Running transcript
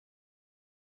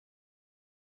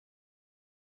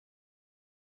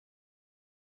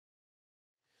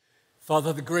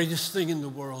Father, the greatest thing in the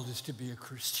world is to be a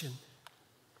Christian.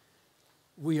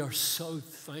 We are so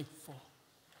thankful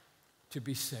to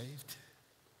be saved.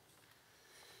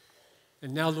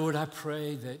 And now, Lord, I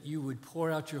pray that you would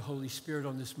pour out your Holy Spirit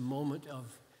on this moment of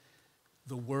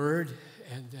the Word,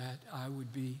 and that I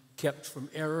would be kept from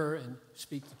error and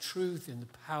speak the truth in the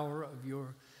power of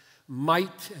your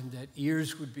might, and that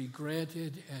ears would be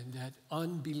granted, and that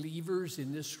unbelievers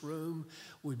in this room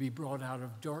would be brought out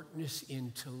of darkness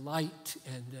into light,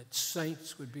 and that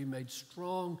saints would be made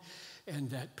strong, and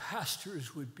that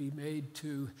pastors would be made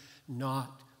to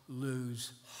not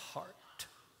lose heart,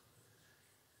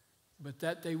 but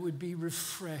that they would be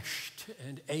refreshed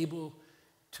and able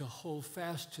to hold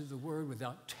fast to the word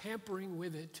without tampering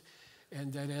with it,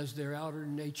 and that as their outer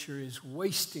nature is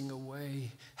wasting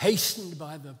away, hastened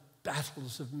by the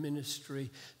battles of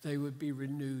ministry, they would be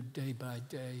renewed day by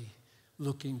day,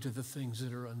 looking to the things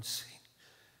that are unseen.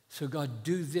 So God,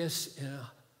 do this and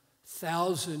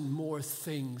 1,000 more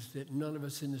things that none of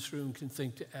us in this room can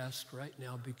think to ask right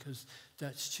now, because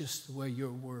that's just the way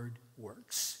your word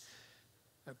works.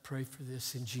 I pray for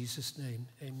this in Jesus' name.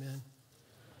 Amen.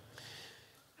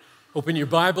 Open your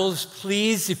Bibles,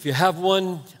 please, if you have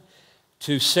one,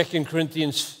 to 2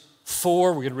 Corinthians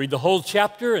 4. We're going to read the whole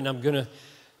chapter, and I'm going to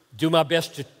do my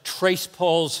best to trace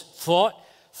Paul's thought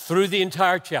through the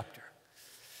entire chapter.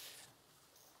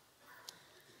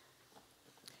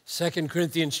 2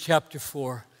 Corinthians chapter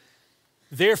 4.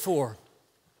 Therefore,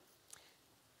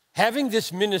 having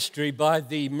this ministry by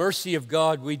the mercy of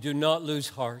God, we do not lose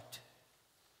heart.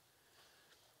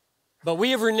 But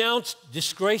we have renounced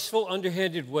disgraceful,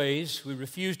 underhanded ways. We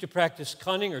refuse to practice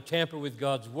cunning or tamper with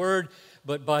God's word,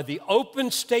 but by the open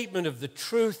statement of the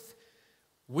truth,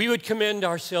 we would commend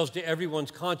ourselves to everyone's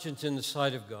conscience in the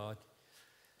sight of God.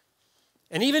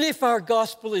 And even if our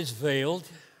gospel is veiled,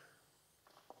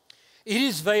 it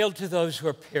is veiled to those who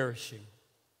are perishing.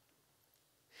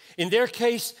 In their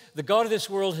case, the God of this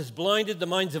world has blinded the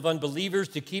minds of unbelievers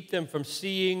to keep them from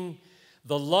seeing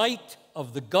the light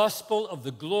of the gospel of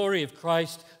the glory of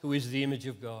Christ, who is the image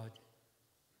of God.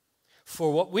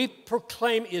 For what we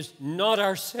proclaim is not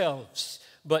ourselves,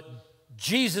 but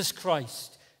Jesus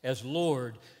Christ as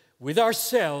Lord, with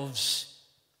ourselves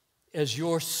as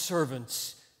your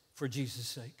servants for Jesus'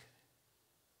 sake.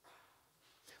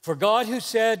 For God, who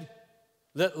said,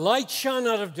 "Let light shine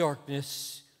out of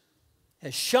darkness,"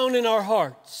 has shone in our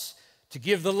hearts to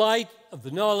give the light of the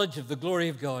knowledge of the glory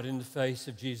of God in the face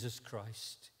of Jesus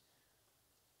Christ.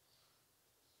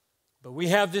 But we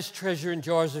have this treasure in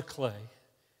jars of clay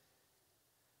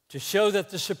to show that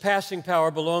the surpassing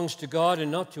power belongs to God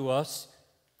and not to us.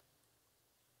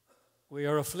 We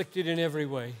are afflicted in every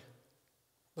way,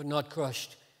 but not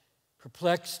crushed,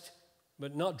 perplexed,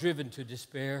 but not driven to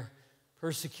despair,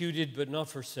 persecuted, but not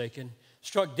forsaken,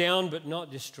 struck down, but not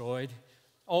destroyed,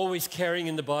 always carrying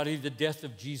in the body the death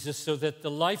of Jesus, so that the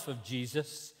life of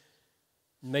Jesus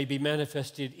may be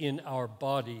manifested in our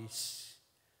bodies.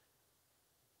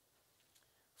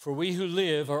 For we who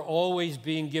live are always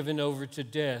being given over to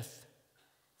death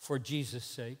for Jesus'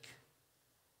 sake,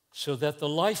 so that the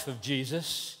life of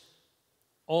Jesus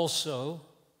also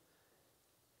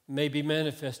may be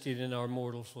manifested in our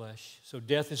mortal flesh. So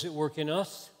death is at work in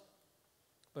us,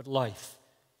 but life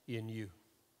in you.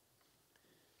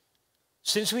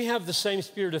 Since we have the same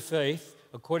spirit of faith,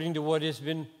 according to what has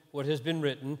been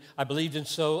written, I believed and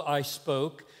so I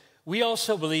spoke, we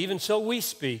also believe and so we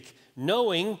speak,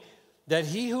 knowing that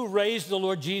he who raised the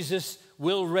Lord Jesus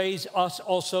will raise us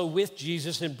also with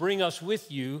Jesus and bring us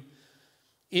with you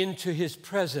into his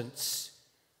presence.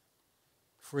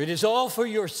 For it is all for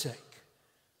your sake,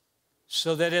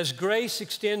 so that as grace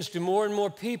extends to more and more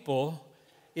people,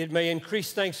 it may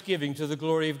increase thanksgiving to the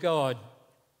glory of God.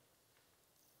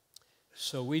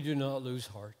 So we do not lose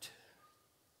heart.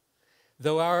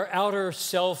 Though our outer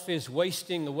self is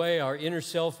wasting away, our inner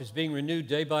self is being renewed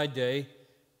day by day.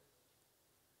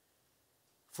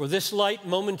 For this light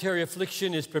momentary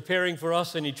affliction is preparing for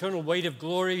us an eternal weight of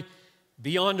glory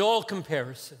beyond all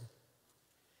comparison,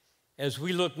 as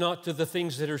we look not to the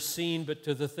things that are seen, but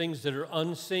to the things that are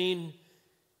unseen.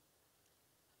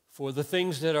 For the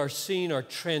things that are seen are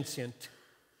transient,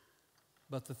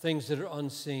 but the things that are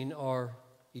unseen are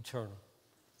eternal.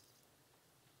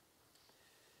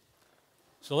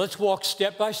 So let's walk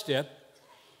step by step,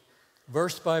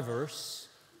 verse by verse,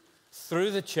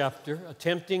 through the chapter,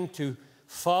 attempting to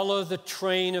follow the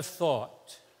train of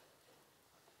thought.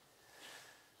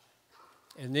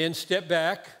 And then step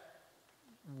back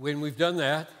when we've done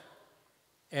that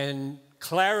and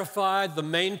clarify the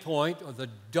main point or the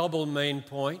double main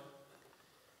point,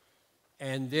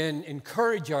 and then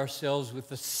encourage ourselves with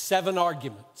the 7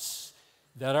 arguments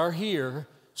that are here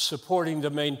supporting the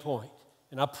main point.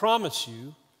 And I promise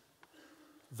you,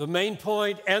 the main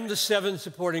point and the 7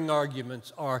 supporting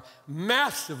arguments are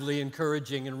massively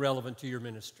encouraging and relevant to your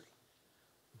ministry.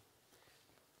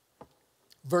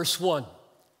 Verse 1,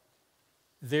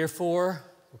 therefore,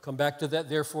 we'll come back to that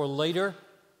therefore later.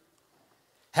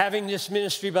 Having this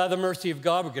ministry by the mercy of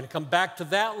God, we're going to come back to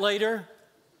that later.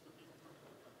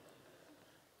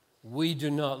 We do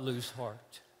not lose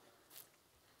heart.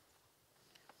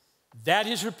 That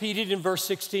is repeated in verse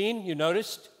 16, you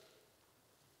noticed?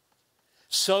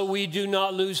 So we do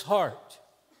not lose heart.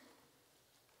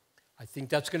 I think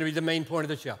that's going to be the main point of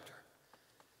the chapter.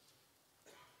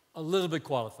 A little bit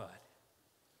qualified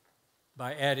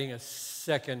by adding a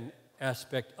second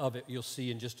aspect of it you'll see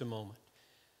in just a moment.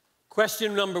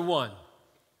 Question number 1.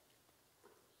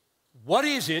 What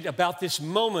is it about this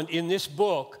moment in this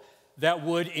book that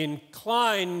would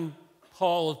incline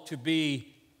Paul to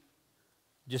be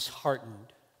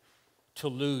disheartened, to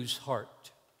lose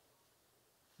heart?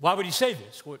 Why would he say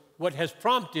this? What has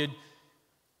prompted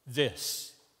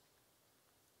this?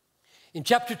 In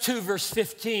chapter 2, verse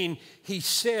 15, he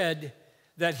said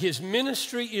that his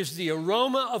ministry is the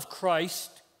aroma of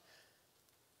Christ,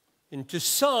 and to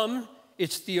some,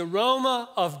 it's the aroma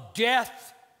of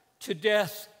death to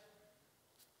death.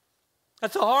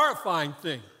 That's a horrifying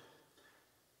thing.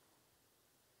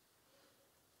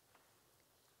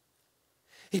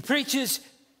 He preaches,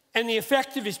 and the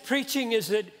effect of his preaching is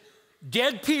that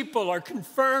dead people are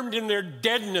confirmed in their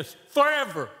deadness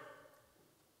forever.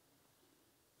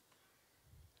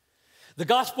 The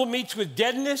gospel meets with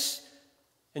deadness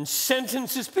and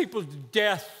sentences people to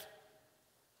death.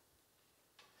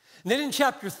 And then in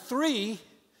chapter 3,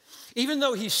 even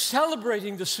though he's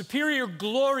celebrating the superior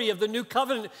glory of the new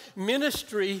covenant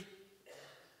ministry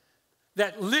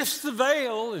that lifts the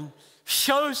veil and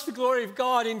shows the glory of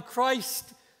God in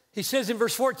Christ, he says in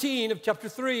verse 14 of chapter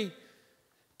 3,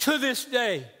 to this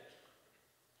day,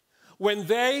 when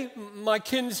they, my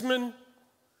kinsmen,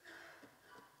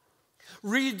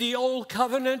 read the old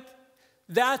covenant,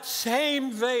 that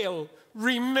same veil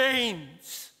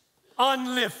remains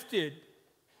unlifted.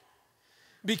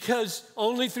 Because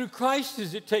only through Christ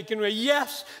is it taken away.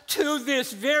 Yes, to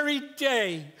this very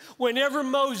day, whenever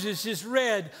Moses is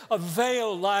read, a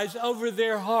veil lies over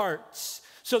their hearts.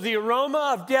 So the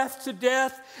aroma of death to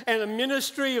death and a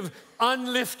ministry of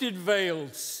unlifted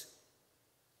veils.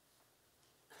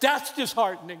 That's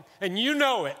disheartening, and you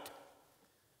know it.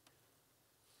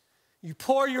 You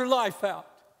pour your life out,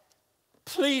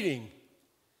 pleading,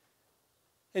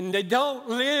 and they don't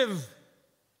live.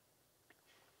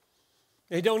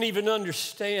 They don't even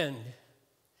understand.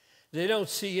 They don't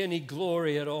see any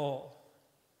glory at all.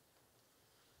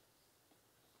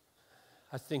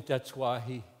 I think that's why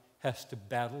he has to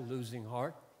battle losing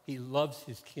heart. He loves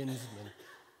his kinsmen.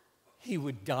 He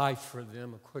would die for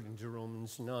them, according to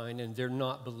Romans 9, and they're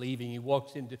not believing. He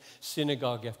walks into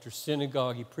synagogue after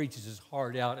synagogue. He preaches his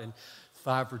heart out, and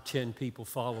 5 or 10 people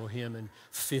follow him, and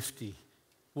 50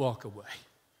 walk away.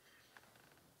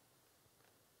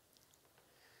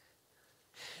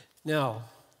 Now,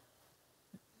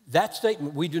 that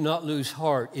statement, we do not lose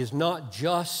heart, is not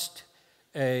just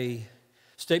a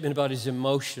statement about his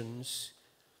emotions.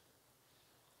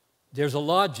 There's a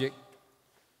logic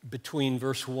between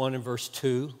verse 1 and verse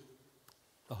 2.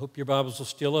 I hope your Bibles are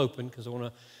still open because I want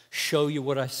to show you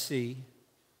what I see.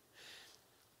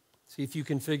 See if you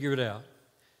can figure it out.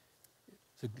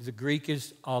 The Greek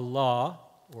is Allah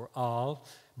or al,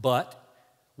 but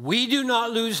we do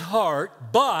not lose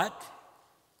heart, but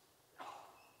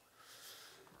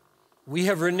we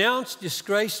have renounced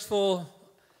disgraceful,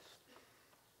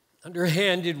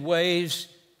 underhanded ways.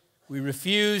 We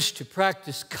refuse to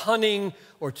practice cunning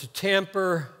or to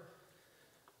tamper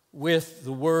with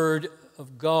the Word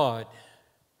of God.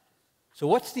 So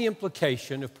what's the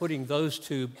implication of putting those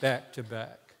two back to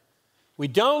back? We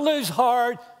don't lose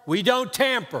heart, we don't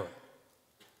tamper.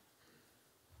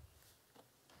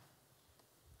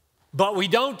 But we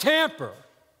don't tamper.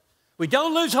 We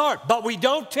don't lose heart, but we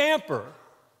don't tamper.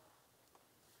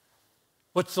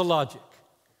 What's the logic?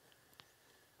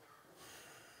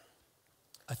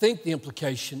 I think the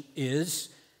implication is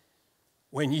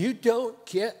when you don't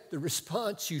get the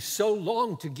response you so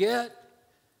long to get,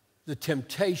 the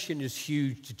temptation is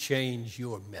huge to change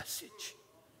your message.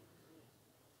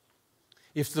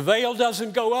 If the veil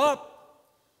doesn't go up,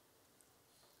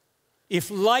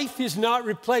 if life is not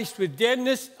replaced with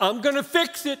deadness, I'm going to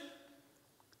fix it.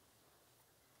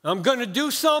 I'm going to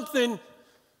do something.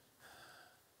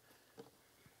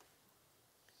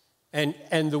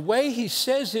 And the way he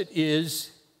says it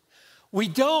is, we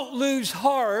don't lose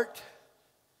heart,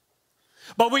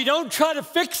 But we don't try to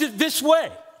fix it this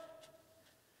way.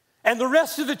 And the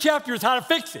rest of the chapter is how to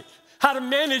fix it, how to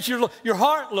manage your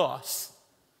heart loss.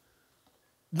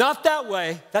 Not that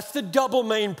way. That's the double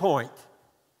main point.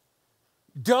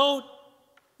 Don't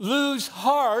lose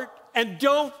heart and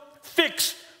don't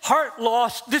fix heart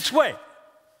loss this way.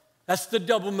 That's the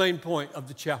double main point of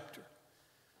the chapter.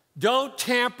 Don't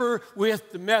tamper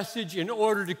with the message in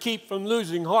order to keep from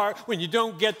losing heart when you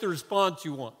don't get the response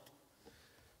you want.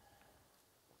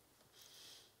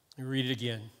 Read it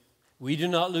again. We do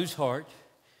not lose heart,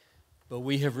 but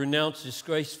we have renounced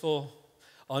disgraceful,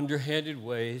 underhanded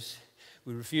ways.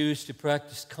 We refuse to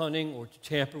practice cunning or to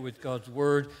tamper with God's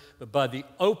word, but by the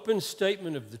open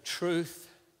statement of the truth,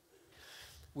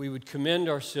 we would commend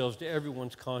ourselves to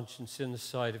everyone's conscience in the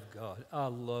sight of God. I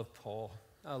love Paul.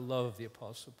 I love the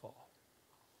Apostle Paul.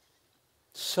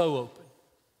 So open,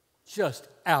 just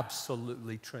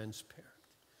absolutely transparent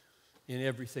in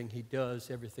everything he does,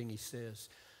 everything he says.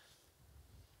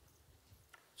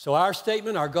 So our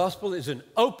statement, our gospel, is an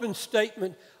open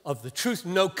statement of the truth.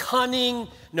 No cunning,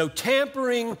 no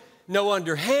tampering, no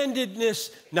underhandedness,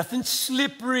 nothing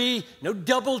slippery, no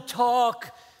double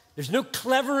talk. There's no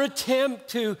clever attempt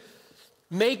to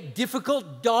make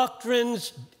difficult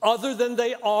doctrines other than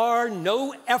they are.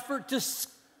 No effort to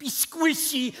be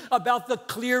squishy about the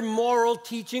clear moral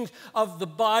teachings of the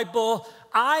Bible.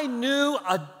 I knew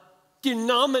a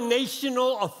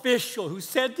denominational official who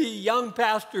said to a young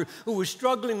pastor who was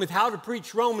struggling with how to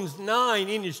preach Romans 9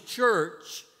 in his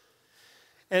church,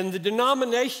 and the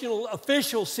denominational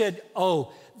official said,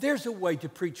 "Oh, there's a way to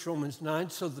preach Romans 9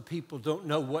 so the people don't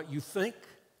know what you think."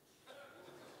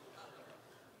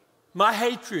 My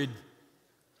hatred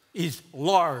is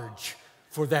large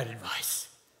for that advice.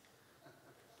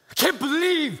 I can't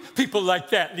believe people like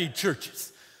that lead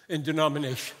churches and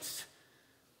denominations.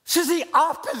 This is the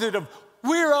opposite of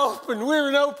we're open, we're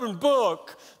an open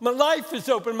book. My life is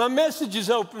open, my message is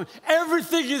open,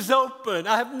 everything is open.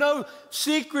 I have no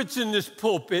secrets in this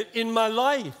pulpit in my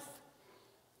life.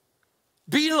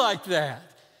 Be like that.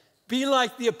 Be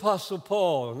like the Apostle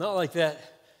Paul, not like that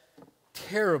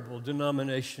terrible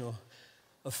denominational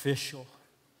official.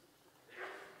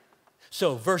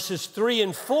 So verses 3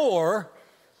 and 4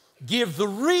 give the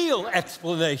real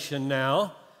explanation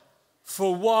now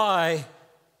for why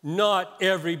not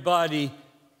everybody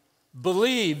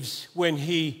believes when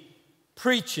he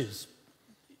preaches.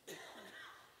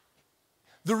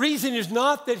 The reason is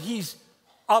not that he's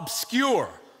obscure.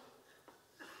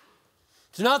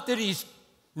 It's not that he's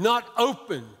not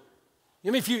open. I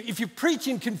mean, if you preach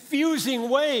in confusing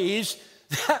ways,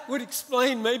 that would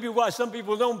explain maybe why some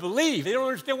people don't believe. They don't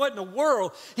understand what in the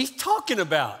world he's talking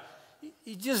about.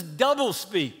 He just double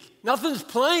speak. Nothing's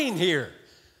plain here.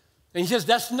 And he says,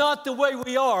 that's not the way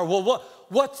we are. Well,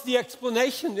 what's the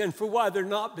explanation then for why they're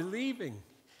not believing?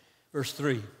 Verse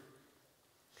 3.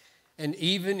 And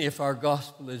even if our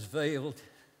gospel is veiled,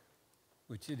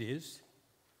 which it is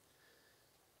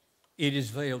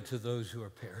veiled to those who are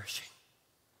perishing.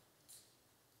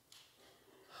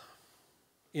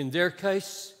 In their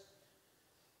case,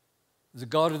 the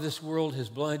God of this world has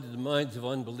blinded the minds of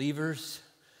unbelievers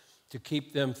to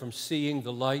keep them from seeing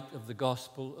the light of the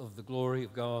gospel of the glory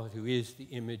of God, who is the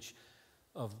image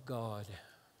of God.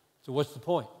 So what's the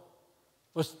point?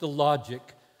 What's the logic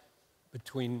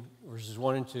between verses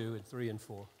 1 and 2 and 3 and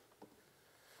 4?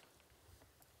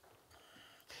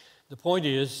 The point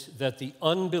is that the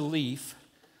unbelief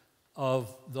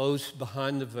of those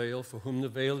behind the veil, for whom the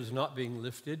veil is not being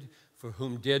lifted, for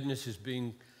whom deadness is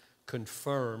being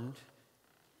confirmed,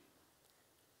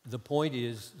 the point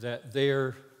is that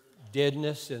their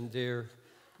deadness and their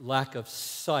lack of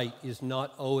sight is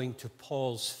not owing to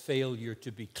Paul's failure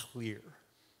to be clear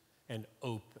and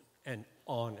open and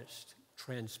honest,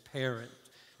 transparent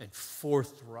and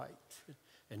forthright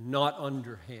and not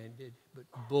underhanded, but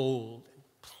bold and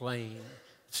plain.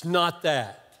 It's not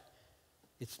that.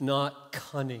 It's not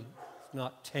cunning. It's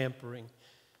not tampering.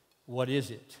 What is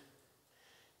it?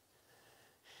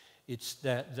 It's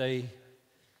that they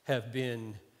have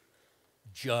been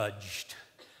judged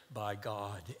by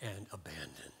God and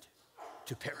abandoned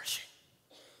to perishing.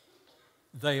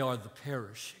 They are the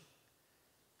perishing.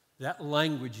 That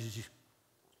language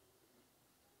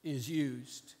is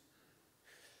used.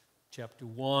 Chapter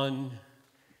 1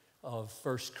 of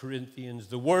 1 Corinthians,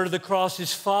 the word of the cross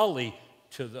is folly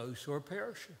to those who are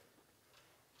perishing.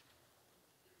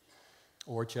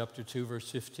 Or chapter 2, verse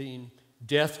 15,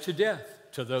 death to death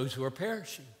to those who are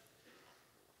perishing.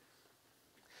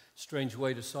 Strange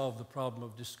way to solve the problem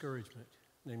of discouragement,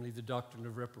 namely the doctrine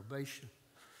of reprobation.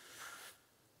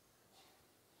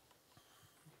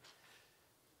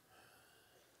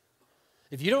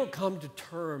 If you don't come to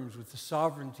terms with the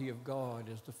sovereignty of God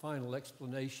as the final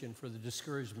explanation for the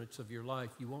discouragements of your life,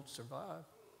 you won't survive.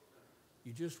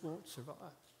 You just won't survive,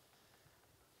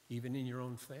 even in your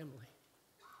own family.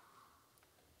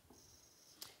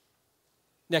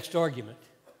 Next argument,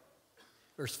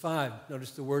 verse 5.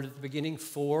 Notice the word at the beginning,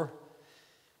 for.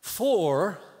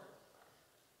 For,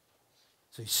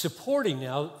 so he's supporting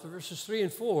now verses 3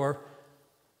 and 4.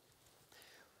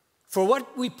 For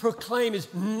what we proclaim is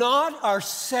not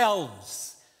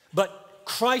ourselves, but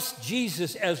Christ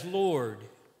Jesus as Lord,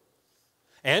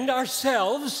 and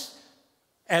ourselves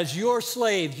as your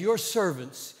slaves, your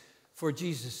servants, for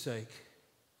Jesus' sake.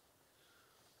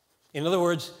 In other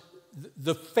words,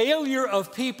 the failure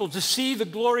of people to see the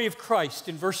glory of Christ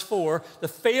in verse 4, the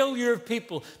failure of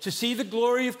people to see the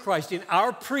glory of Christ in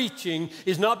our preaching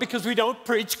is not because we don't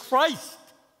preach Christ.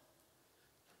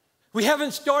 We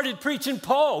haven't started preaching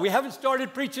Paul. We haven't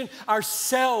started preaching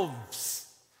ourselves.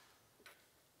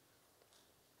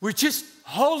 We're just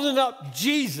holding up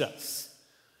Jesus,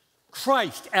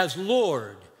 Christ as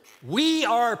Lord. We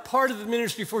are part of the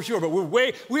ministry for sure, but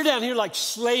we're down here like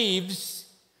slaves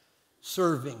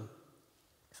serving.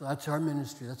 So that's our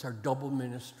ministry. That's our double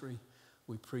ministry.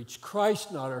 We preach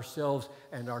Christ, not ourselves,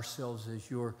 and ourselves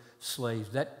as your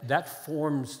slaves. That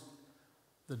forms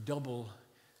the double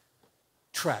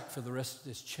track for the rest of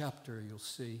this chapter. You'll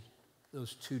see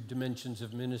those two dimensions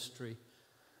of ministry.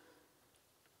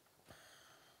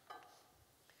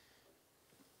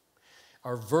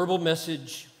 Our verbal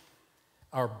message,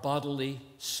 our bodily,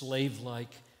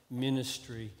 slave-like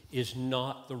ministry is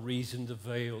not the reason the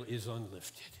veil is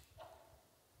unlifted.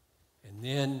 And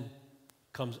then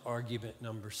comes argument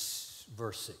verse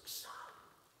 6.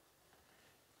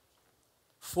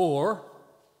 For,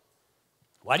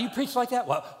 why do you preach like that?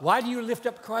 Why do you lift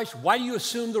up Christ? Why do you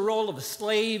assume the role of a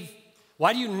slave?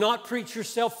 Why do you not preach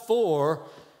yourself? For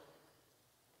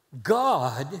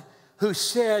God, who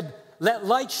said, let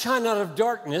light shine out of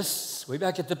darkness, way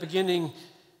back at the beginning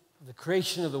of the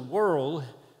creation of the world,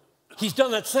 he's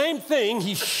done that same thing.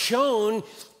 He's shown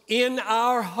in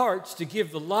our hearts to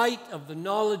give the light of the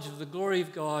knowledge of the glory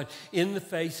of God in the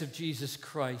face of Jesus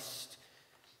Christ.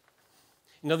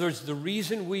 In other words, the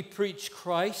reason we preach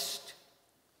Christ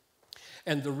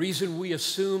and the reason we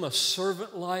assume a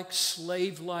servant-like,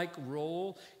 slave-like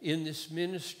role in this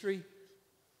ministry,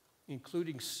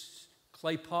 including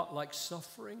clay pot-like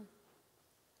suffering,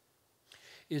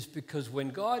 is because when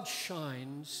God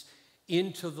shines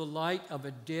into the light of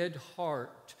a dead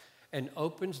heart and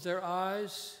opens their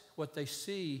eyes, what they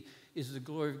see is the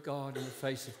glory of God in the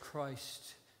face of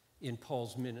Christ in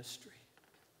Paul's ministry.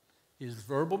 His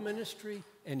verbal ministry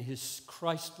and his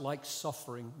Christ-like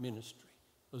suffering ministry.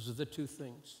 Those are the two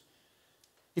things.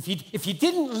 If you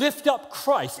didn't lift up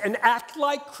Christ and act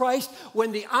like Christ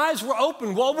when the eyes were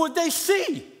open, what would they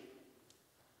see?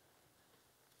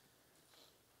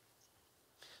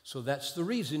 So that's the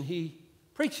reason he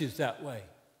preaches that way.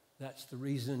 That's the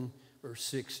reason verse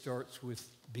 6 starts with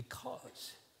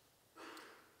because.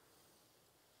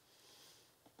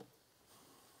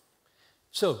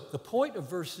 So the point of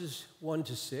verses 1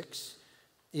 to 6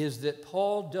 is that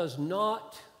Paul does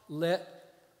not let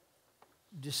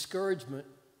discouragement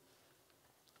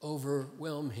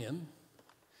overwhelm him.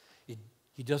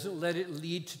 He doesn't let it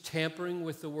lead to tampering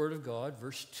with the Word of God,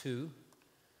 verse 2.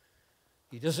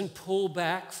 He doesn't pull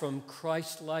back from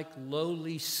Christ-like,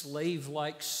 lowly,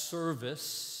 slave-like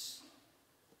service.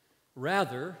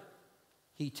 Rather,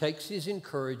 he takes his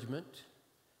encouragement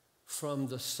from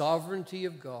the sovereignty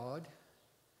of God,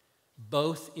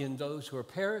 both in those who are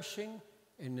perishing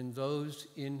and in those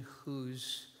in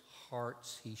whose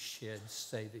hearts he sheds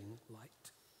saving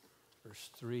light. Verse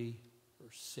 3,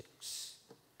 verse 6.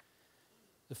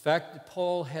 The fact that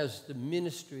Paul has the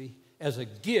ministry as a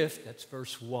gift, that's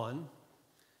verse 1.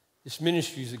 This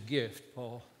ministry is a gift,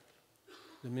 Paul.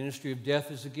 The ministry of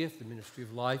death is a gift. The ministry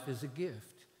of life is a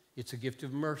gift. It's a gift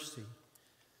of mercy.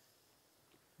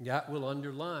 That will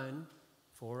underline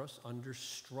for us,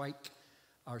 understrike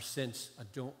our sense, I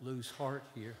don't lose heart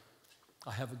here.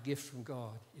 I have a gift from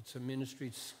God. It's a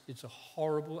ministry. It's a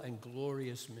horrible and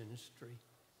glorious ministry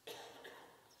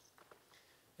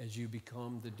as you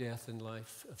become the death and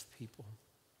life of people.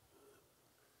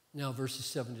 Now, verses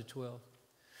 7 to 12.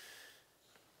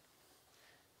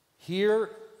 Here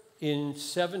in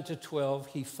 7 to 12,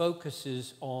 he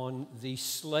focuses on the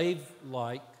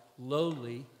slave-like,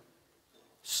 lowly,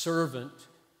 servant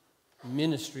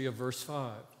ministry of verse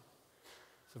 5.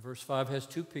 So verse 5 has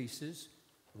two pieces.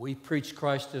 We preach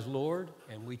Christ as Lord,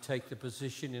 and we take the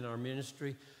position in our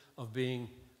ministry of being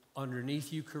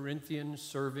underneath you, Corinthians,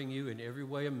 serving you in every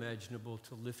way imaginable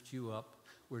to lift you up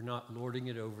We're not lording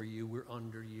it over you. We're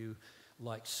under you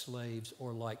like slaves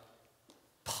or like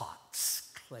pots,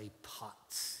 clay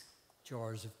pots,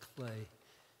 jars of clay.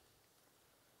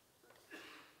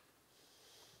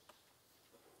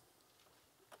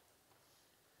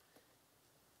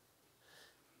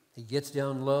 He gets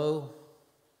down low.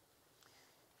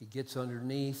 He gets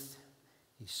underneath.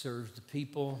 He serves the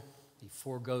people. He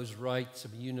forgoes rights.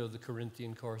 I mean, you know the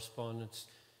Corinthian correspondence.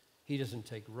 He doesn't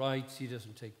take rights. He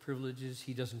doesn't take privileges.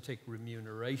 He doesn't take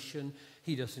remuneration.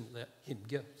 He doesn't let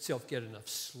himself get enough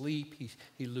sleep.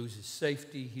 He loses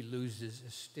safety. He loses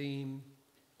esteem.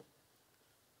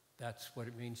 That's what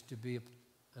it means to be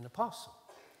an apostle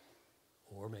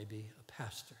or maybe a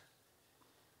pastor.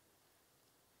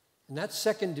 And that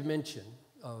second dimension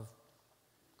of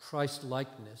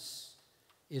Christ-likeness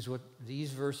is what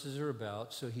these verses are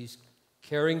about. So he's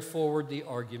carrying forward the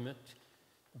argument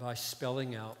by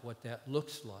spelling out what that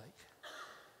looks like.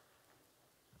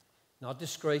 Not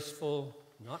disgraceful,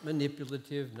 not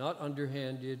manipulative, not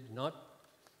underhanded, not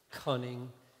cunning,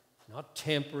 not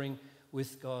tampering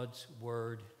with God's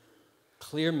word.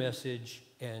 Clear message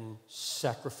and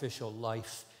sacrificial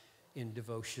life in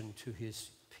devotion to his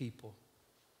people.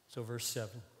 So verse 7.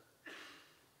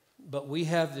 But we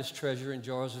have this treasure in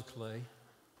jars of clay.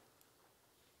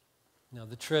 Now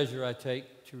the treasure I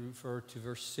take to refer to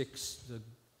verse 6, the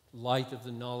light of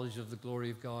the knowledge of the glory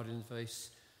of God in the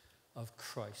face of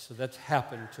Christ. So that's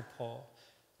happened to Paul.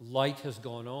 Light has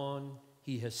gone on.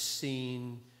 He has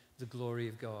seen the glory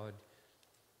of God,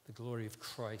 the glory of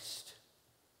Christ.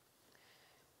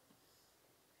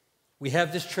 We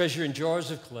have this treasure in jars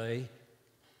of clay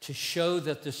to show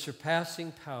that the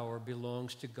surpassing power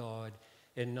belongs to God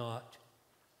and not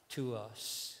to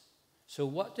us. So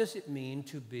what does it mean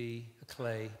to be a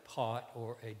clay pot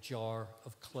or a jar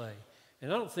of clay?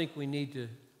 And I don't think we need to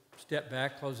step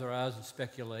back, close our eyes, and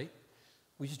speculate.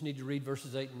 We just need to read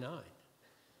verses 8 and 9.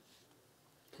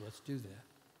 So let's do that.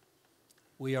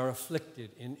 We are afflicted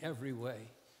in every way.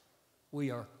 We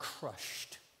are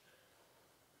crushed.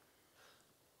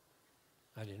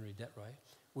 I didn't read that right.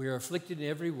 We are afflicted in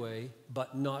every way,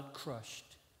 but not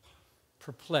crushed.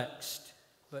 Perplexed,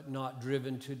 but not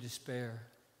driven to despair.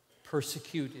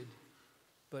 Persecuted,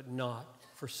 but not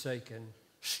forsaken.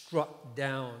 Struck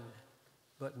down,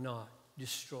 but not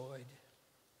destroyed.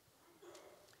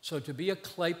 So to be a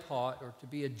clay pot or to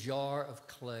be a jar of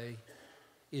clay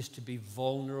is to be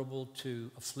vulnerable to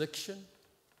affliction,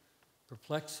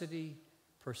 perplexity,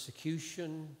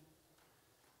 persecution,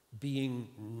 being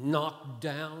knocked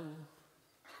down.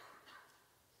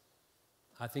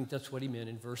 I think that's what he meant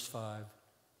in verse 5.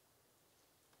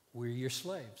 We're your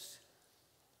slaves.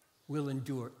 We'll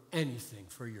endure anything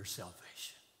for your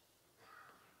salvation.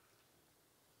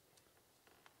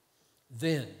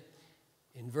 Then,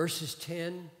 in verses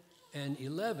 10 and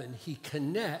 11, he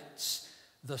connects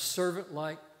the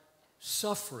servant-like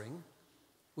suffering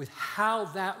with how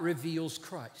that reveals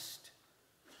Christ.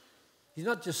 He's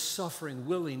not just suffering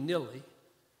willy-nilly.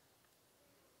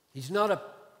 He's not a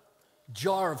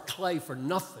jar of clay for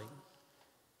nothing.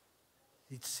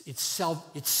 It's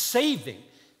saving.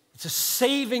 It's a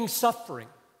saving suffering.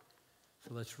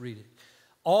 So let's read it.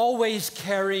 Always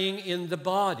carrying in the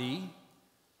body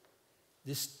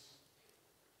this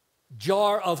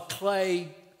jar of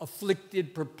clay,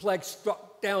 afflicted, perplexed,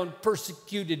 struck down,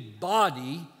 persecuted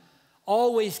body,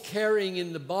 always carrying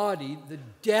in the body the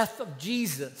death of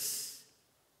Jesus.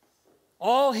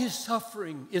 All his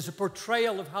suffering is a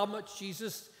portrayal of how much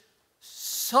Jesus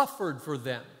suffered for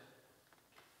them.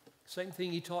 Same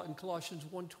thing he taught in Colossians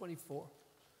 1:24.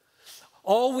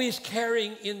 Always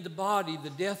carrying in the body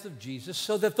the death of Jesus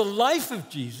so that the life of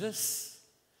Jesus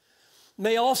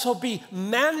may also be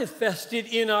manifested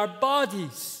in our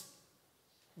bodies.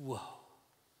 Whoa.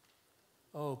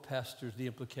 Oh, pastors, the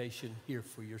implication here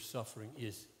for your suffering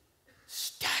is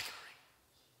staggering.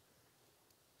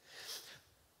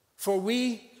 For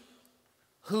we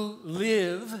who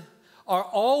live are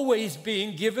always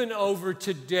being given over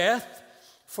to death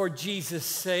for Jesus'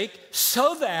 sake,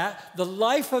 so that the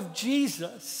life of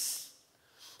Jesus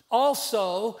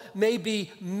also may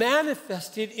be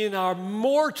manifested in our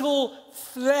mortal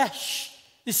flesh,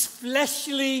 this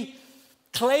fleshly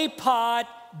clay pot,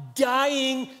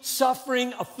 dying,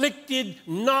 suffering, afflicted,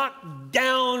 knocked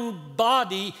down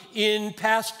body in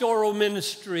pastoral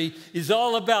ministry is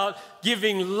all about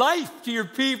giving life to your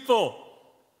people.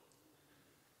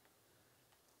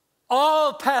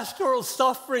 All pastoral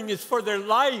suffering is for their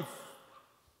life.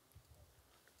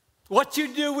 What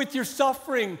you do with your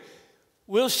suffering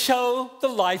will show the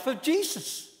life of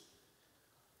Jesus.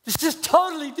 This is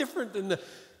totally different than the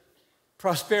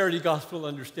prosperity gospel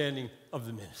understanding of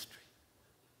the ministry.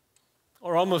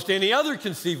 or almost any other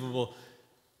conceivable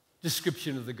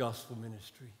description of the gospel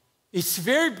ministry. It's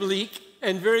very bleak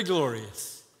and very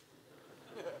glorious.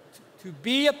 To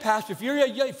be a pastor, if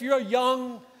you're a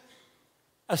young,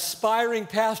 aspiring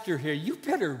pastor here, you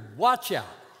better watch out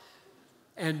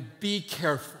and be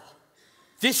careful.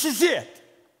 This is it.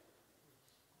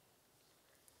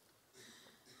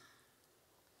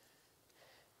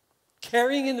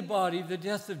 Carrying in the body the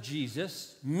death of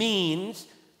Jesus means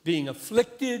being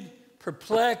afflicted,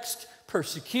 perplexed,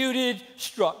 persecuted,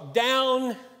 struck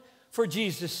down for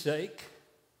Jesus' sake.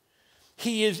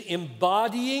 He is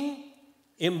embodying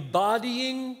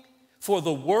for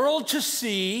the world to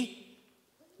see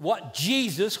what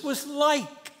Jesus was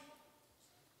like.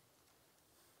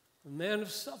 A man of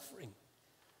suffering.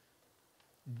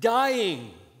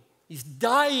 Dying. He's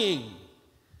dying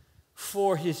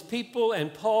for his people,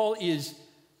 and Paul is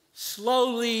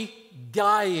slowly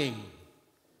dying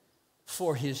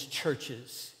for his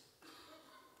churches.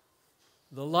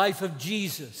 The life of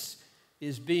Jesus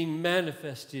is being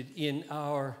manifested in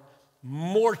our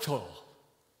mortal,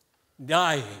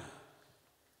 dying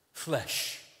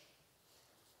flesh.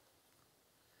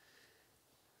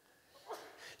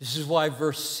 This is why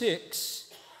verse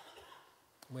 6,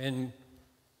 when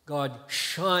God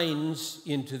shines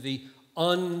into the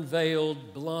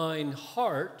unveiled blind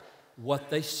heart, what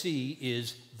they see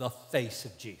is the face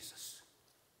of Jesus.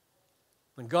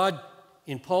 When God,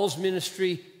 in Paul's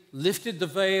ministry, lifted the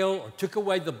veil or took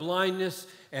away the blindness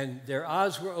and their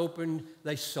eyes were opened,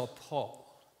 they saw Paul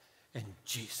and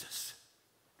Jesus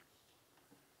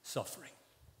suffering.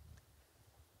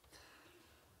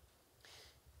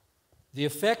 The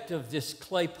effect of this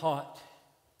clay pot,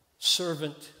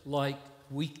 servant-like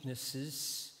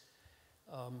weaknesses,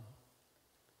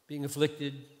 being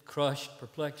afflicted, crushed,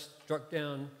 perplexed, struck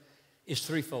down, is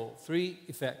threefold. Three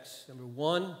effects. Number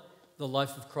one, the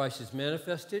life of Christ is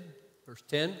manifested, verse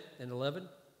 10 and 11.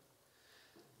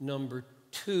 Number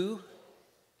two,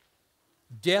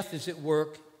 death is at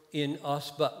work in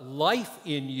us, but life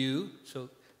in you. So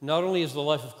not only is the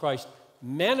life of Christ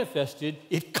manifested,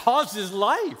 it causes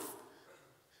life.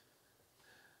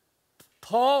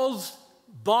 Paul's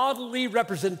bodily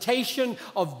representation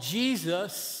of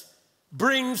Jesus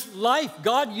brings life.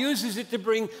 God uses it to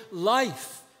bring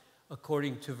life,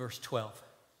 according to verse 12.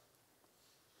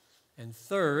 And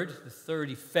third, the third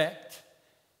effect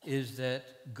is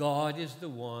that God is the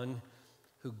one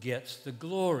who gets the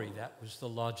glory. That was the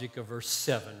logic of verse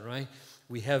 7, right?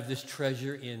 We have this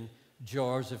treasure in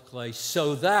jars of clay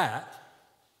so that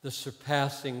the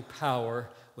surpassing power,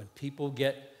 when people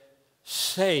get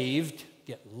saved,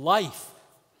 get life,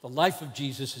 the life of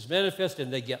Jesus is manifest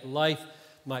and they get life,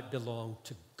 might belong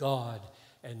to God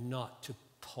and not to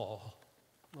Paul.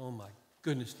 Oh my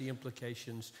goodness, the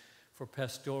implications for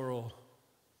pastoral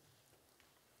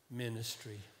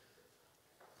ministry.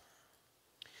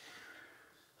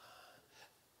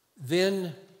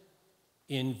 Then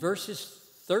in verses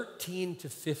 13 to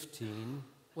 15,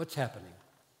 what's happening?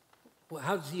 Well,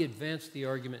 how does he advance the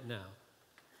argument now?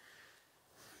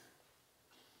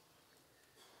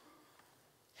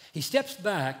 He steps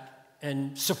back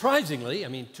and surprisingly,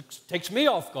 takes me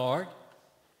off guard,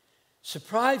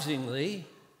 surprisingly,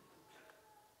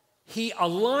 he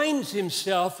aligns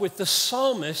himself with the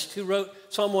psalmist who wrote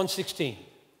Psalm 116.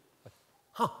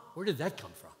 Where did that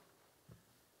come from?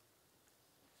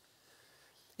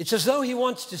 It's as though he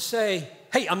wants to say,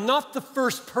 hey, I'm not the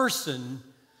first person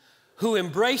who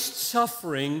embraced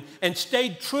suffering and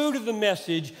stayed true to the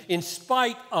message in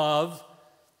spite of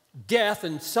death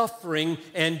and suffering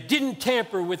and didn't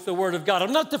tamper with the Word of God.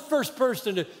 I'm not the first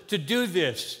person to do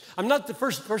this. I'm not the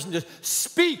first person to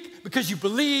speak because you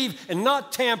believe and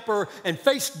not tamper and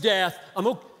face death.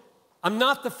 I'm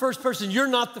not the first person. You're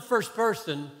not the first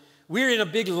person. We're in a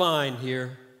big line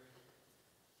here.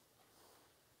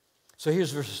 So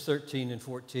here's verses 13 and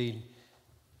 14.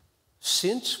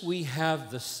 Since we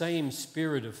have the same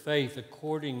spirit of faith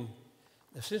according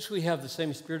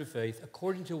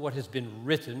to what has been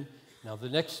written. Now, the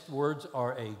next words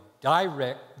are a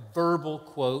direct verbal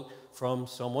quote from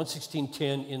Psalm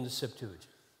 116:10 in the Septuagint.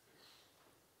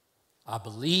 I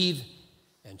believe,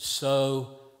 and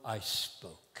so I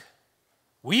spoke.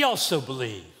 We also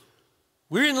believe.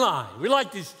 We're in line. We're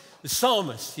like the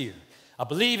psalmist here. I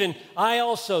believe, and I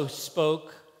also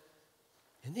spoke.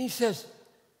 And then he says,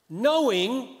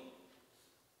 knowing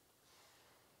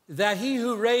that he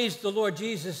who raised the Lord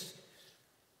Jesus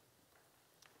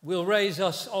will raise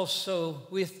us also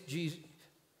with Jesus.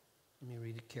 Let me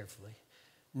read it carefully.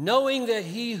 knowing that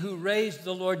he who raised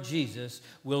the Lord Jesus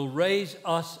will raise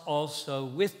us also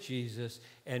with Jesus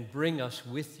and bring us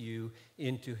with you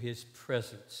into his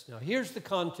presence. Now, here's the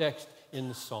context in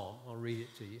the psalm. I'll read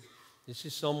it to you. This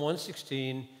is Psalm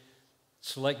 116,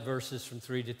 select verses from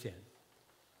 3 to 10.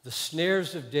 The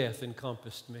snares of death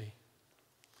encompassed me.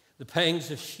 The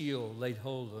pangs of Sheol laid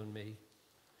hold on me.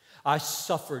 I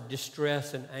suffered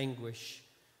distress and anguish.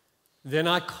 Then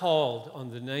I called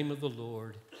on the name of the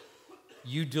Lord.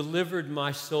 You delivered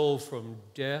my soul from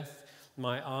death,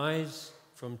 my eyes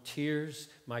from tears,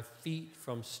 my feet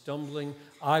from stumbling.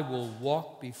 I will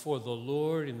walk before the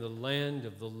Lord in the land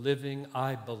of the living.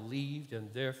 I believed,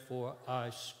 and therefore I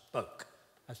spoke.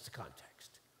 That's the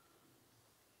context.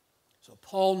 So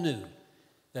Paul knew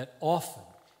that often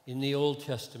in the Old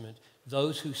Testament,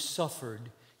 those who suffered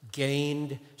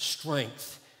gained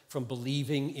strength from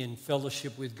believing in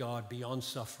fellowship with God beyond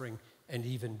suffering and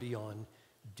even beyond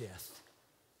death.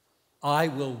 I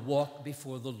will walk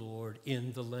before the Lord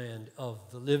in the land of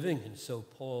the living. And so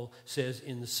Paul says,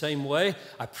 in the same way,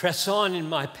 I press on in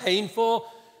my painful,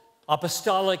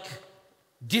 apostolic,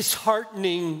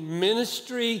 disheartening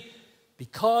ministry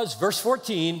because, verse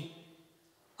 14,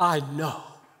 I know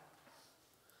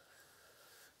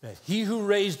that he who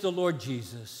raised the Lord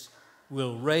Jesus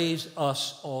will raise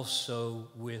us also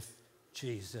with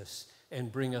Jesus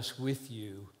and bring us with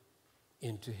you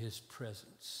into his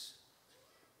presence.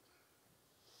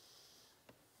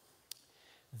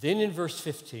 Then in verse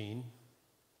 15,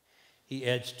 he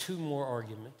adds two more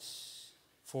arguments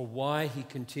for why he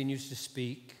continues to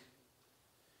speak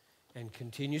and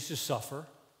continues to suffer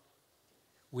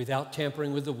without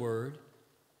tampering with the word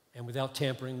and without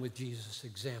tampering with Jesus'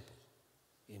 example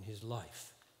in his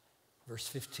life. Verse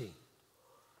 15.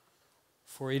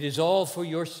 For it is all for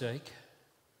your sake,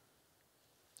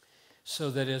 so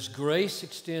that as grace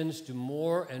extends to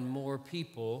more and more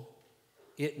people,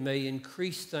 it may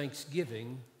increase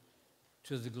thanksgiving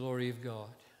to the glory of God.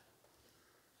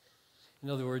 In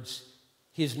other words,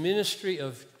 his ministry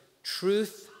of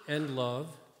truth and love,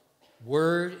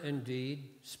 word and deed,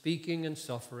 speaking and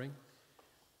suffering,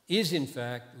 is in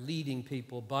fact leading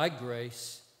people by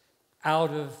grace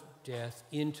out of death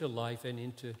into life and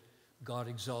into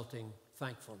God-exalting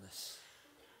thankfulness.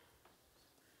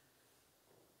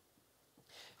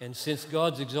 And since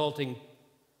God's exalting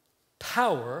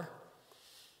power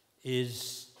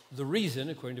is the reason,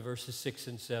 according to verses 6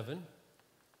 and 7,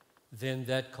 then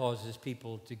that causes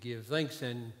people to give thanks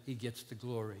and he gets the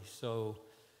glory. So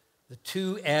the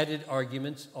two added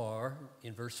arguments are,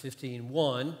 in verse 15,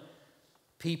 one,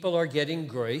 people are getting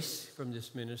grace from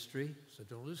this ministry, so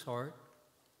don't lose heart.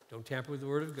 Don't tamper with the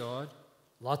word of God.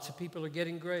 Lots of people are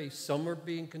getting grace. Some are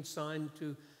being consigned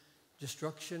to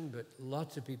destruction, but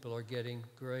lots of people are getting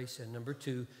grace. And number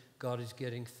two, God is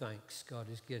getting thanks. God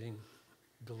is getting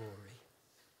glory.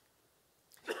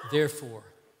 Therefore,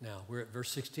 now we're at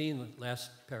verse 16, the last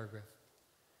paragraph.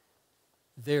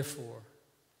 Therefore,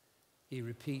 he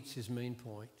repeats his main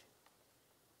point.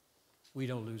 We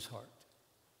don't lose heart.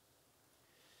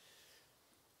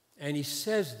 And he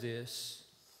says this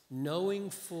knowing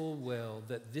full well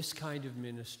that this kind of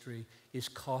ministry is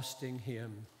costing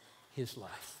him his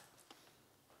life.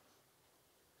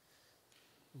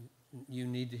 You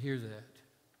need to hear that.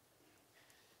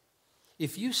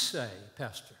 If you say,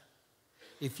 Pastor,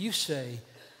 if you say,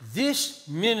 this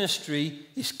ministry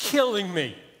is killing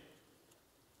me,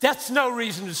 that's no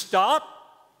reason to stop.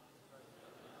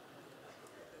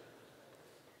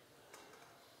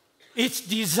 It's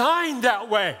designed that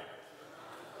way.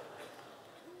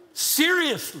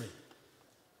 Seriously.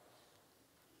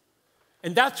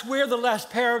 And that's where the last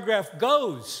paragraph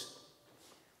goes.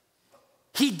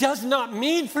 He does not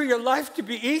mean for your life to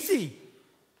be easy.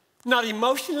 Not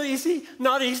emotionally easy,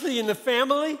 not easily in the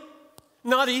family,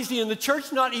 not easy in the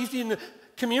church, not easy in the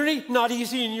community, not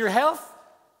easy in your health.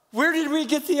 Where did we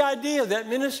get the idea that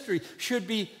ministry should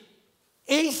be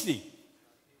easy?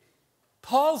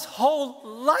 Paul's whole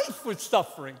life was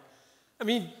suffering. I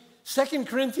mean, 2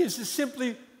 Corinthians is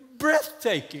simply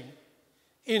breathtaking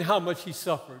in how much he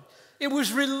suffered. It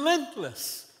was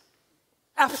relentless,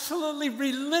 absolutely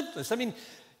relentless. I mean,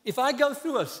 if I go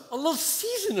through a little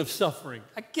season of suffering,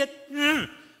 I get, I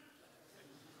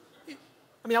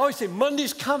always say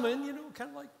Monday's coming, kind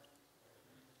of like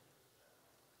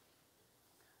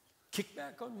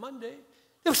kickback on Monday.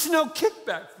 There was no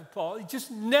kickback for Paul. He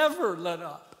just never let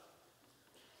up.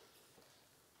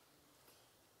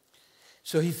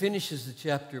 So he finishes the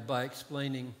chapter by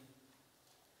explaining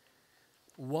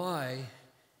why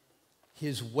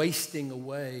his wasting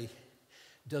away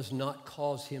does not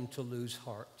cause him to lose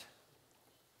heart.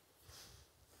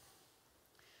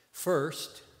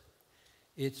 First,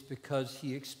 it's because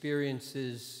he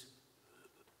experiences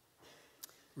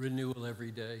renewal every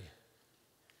day.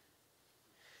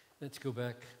 Let's go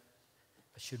back.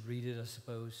 I should read it, I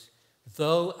suppose.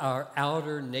 Though our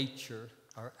outer nature,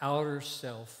 our outer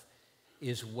self,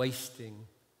 is wasting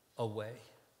away.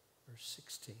 Verse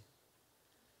 16.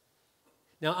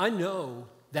 Now, I know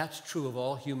that's true of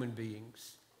all human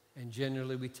beings, and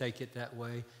generally we take it that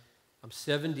way. I'm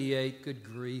 78, good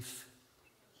grief.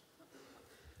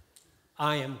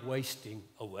 I am wasting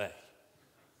away.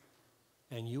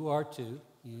 And you are too.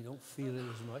 You don't feel it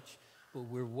as much, but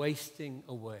we're wasting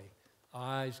away.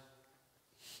 Eyes,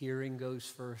 hearing goes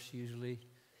first usually.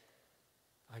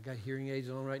 I got hearing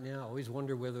aids on right now. I always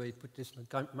wonder whether they put this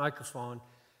microphone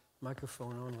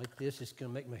on like this, it's going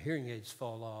to make my hearing aids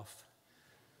fall off.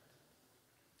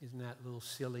 Isn't that a little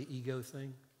silly ego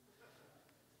thing?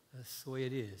 That's the way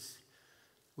it is.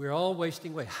 We're all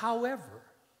wasting away. However,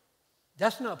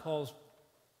 that's not Paul's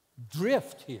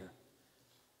drift here.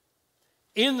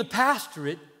 In the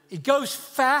pastorate, it goes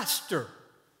faster.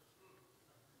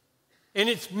 And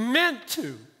it's meant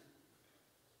to.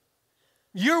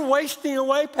 You're wasting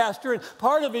away, pastor, and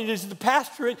part of it is the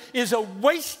pastorate is a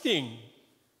wasting.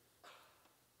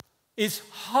 It's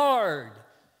hard.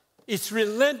 It's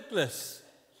relentless.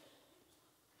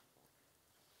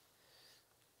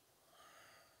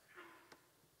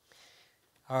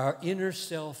 Our inner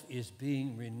self is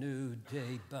being renewed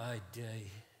day by day.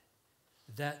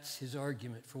 That's his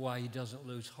argument for why he doesn't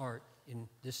lose heart in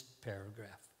this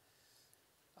paragraph.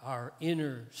 Our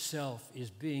inner self is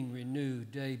being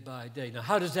renewed day by day. Now,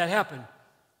 how does that happen?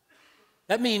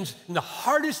 That means in the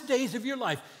hardest days of your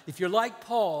life, if you're like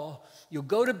Paul, you'll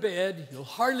go to bed, you'll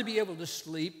hardly be able to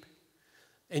sleep,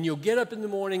 and you'll get up in the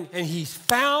morning, and he's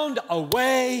found a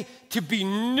way to be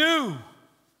new.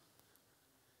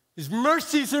 His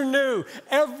mercies are new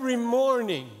every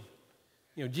morning.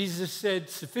 You know, Jesus said,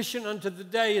 sufficient unto the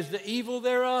day is the evil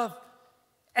thereof.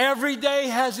 Every day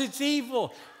has its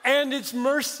evil and its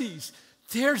mercies.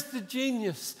 There's the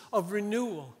genius of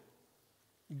renewal.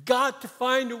 You've got to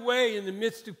find a way in the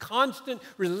midst of constant,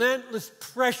 relentless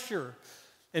pressure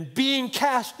and being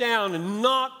cast down and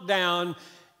knocked down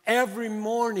every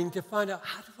morning to find out,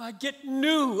 how do I get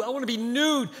new? I want to be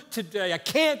new today. I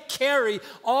can't carry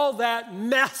all that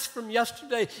mess from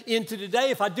yesterday into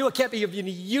today. If I do, I can't be of any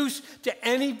use to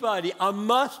anybody. I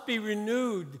must be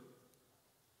renewed.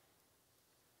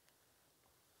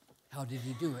 How did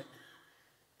he do it?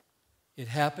 It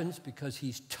happens because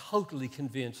he's totally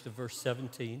convinced of verse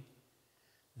 17.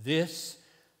 This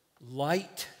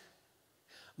light,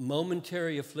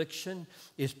 momentary affliction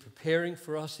is preparing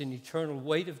for us an eternal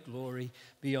weight of glory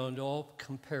beyond all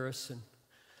comparison.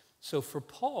 So for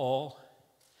Paul,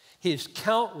 his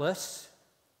countless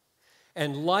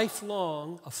and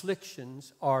lifelong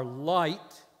afflictions are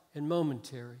light and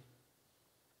momentary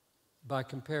by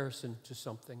comparison to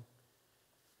something.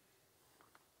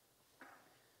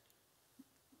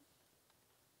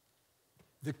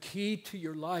 The key to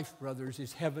your life, brothers,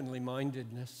 is heavenly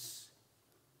mindedness.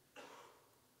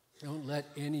 Don't let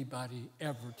anybody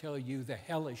ever tell you the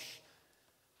hellish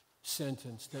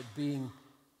sentence that being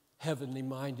heavenly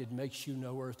minded makes you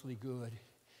no earthly good.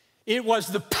 It was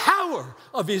the power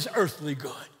of his earthly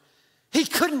good. He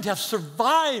couldn't have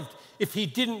survived if he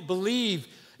didn't believe.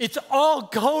 It's all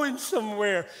going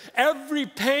somewhere. Every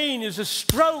pain is a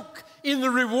stroke in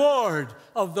the reward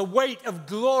of the weight of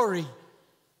glory.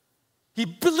 He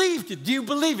believed it. Do you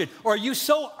believe it? Or are you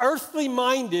so earthly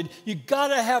minded, you got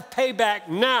to have payback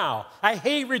now? I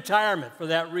hate retirement for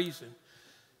that reason.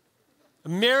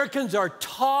 Americans are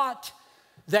taught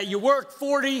that you work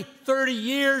 40, 30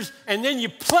 years, and then you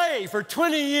play for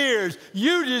 20 years.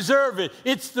 You deserve it.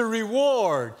 It's the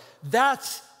reward.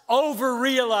 That's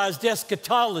over-realized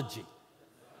eschatology.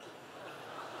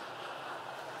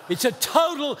 It's a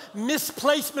total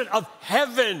misplacement of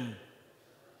heaven.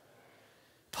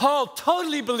 Paul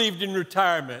totally believed in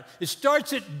retirement. It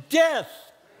starts at death.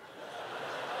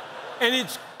 And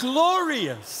it's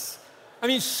glorious. I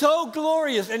mean, so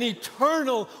glorious, an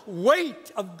eternal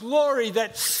weight of glory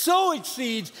that so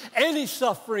exceeds any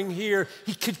suffering here.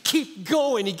 He could keep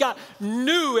going. He got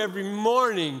new every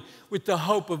morning with the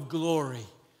hope of glory.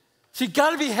 So you got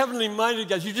to be heavenly minded,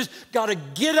 guys. You just got to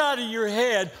get out of your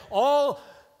head all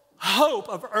hope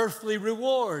of earthly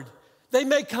reward. They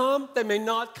may come, they may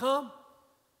not come.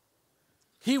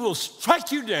 He will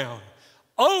strike you down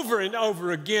over and over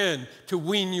again to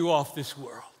wean you off this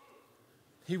world.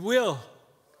 He will,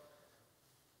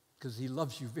 because he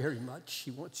loves you very much.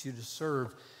 He wants you to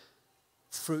serve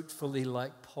fruitfully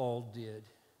like Paul did.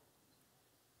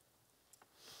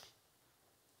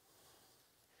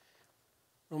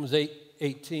 Romans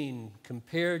 8:18,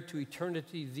 compared to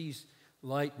eternity, these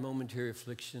light momentary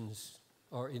afflictions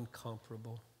are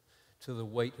incomparable to the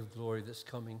weight of glory that's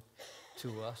coming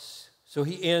to us. So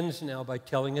he ends now by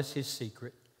telling us his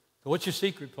secret. So what's your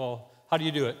secret, Paul? How do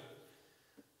you do it?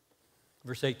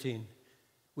 Verse 18,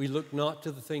 we look not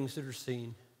to the things that are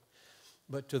seen,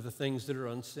 but to the things that are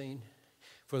unseen.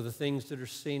 For the things that are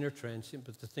seen are transient,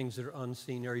 but the things that are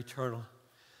unseen are eternal.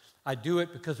 I do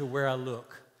it because of where I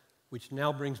look, which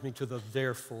now brings me to the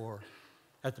therefore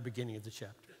at the beginning of the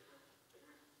chapter.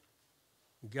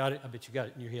 You got it? I bet you got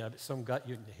it in your head. I bet some got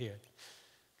you in the head.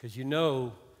 Because you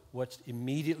know what's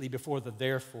immediately before the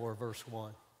therefore, verse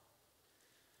 1.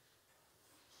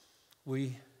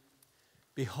 We,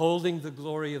 beholding the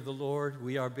glory of the Lord,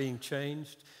 we are being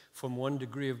changed from one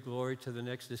degree of glory to the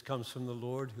next. This comes from the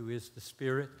Lord, who is the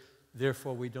Spirit.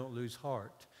 Therefore, we don't lose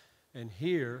heart. And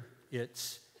here,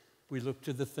 it's, we look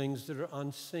to the things that are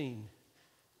unseen.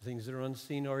 The things that are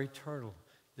unseen are eternal.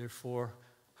 Therefore,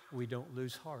 we don't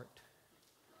lose heart.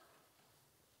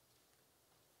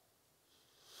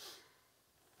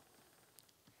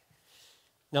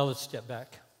 Now let's step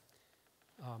back.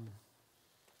 So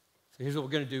here's what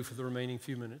we're going to do for the remaining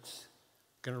few minutes.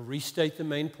 I'm going to restate the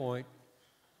main point.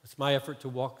 It's my effort to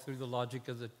walk through the logic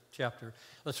of the chapter.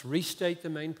 Let's restate the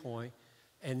main point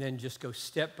and then just go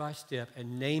step by step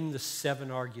and name the 7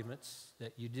 arguments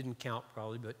that you didn't count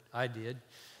probably, but I did,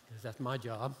 because that's my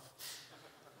job.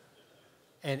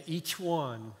 And each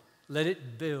one, let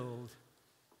it build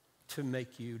to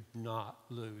make you not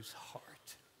lose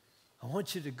heart. I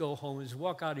want you to go home and just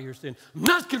walk out of here saying, I'm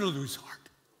not going to lose heart.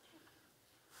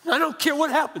 I don't care what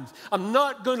happens. I'm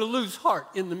not going to lose heart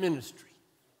in the ministry.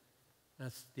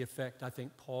 That's the effect I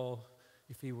think Paul,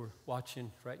 if he were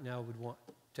watching right now, would want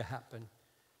to happen.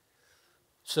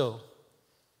 So,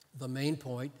 the main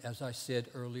point, as I said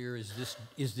earlier, is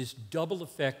this double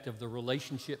effect of the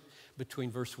relationship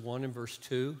between verse 1 and verse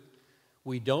 2.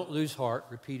 We don't lose heart,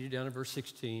 repeated down in verse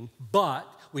 16, but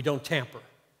we don't tamper.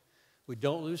 We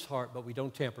don't lose heart, but we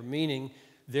don't tamper, meaning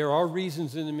there are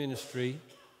reasons in the ministry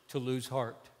to lose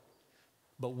heart.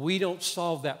 But we don't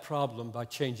solve that problem by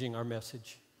changing our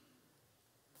message.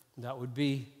 That would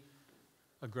be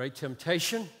a great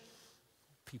temptation.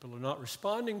 People are not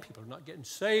responding. People are not getting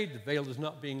saved. The veil is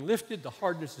not being lifted. The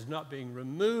hardness is not being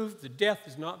removed. The death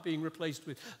is not being replaced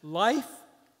with life.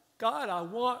 God, I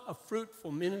want a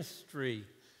fruitful ministry.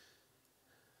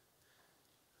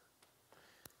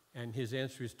 And his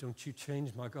answer is, don't you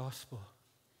change my gospel.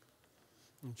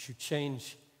 Don't you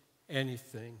change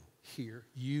anything here.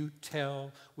 You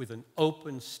tell with an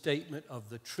open statement of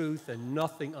the truth and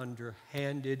nothing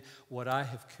underhanded what I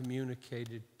have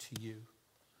communicated to you.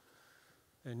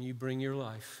 And you bring your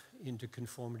life into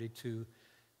conformity to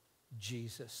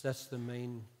Jesus. That's the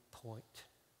main point.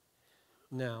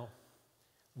 Now,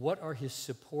 what are his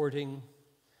supporting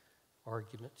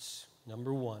arguments?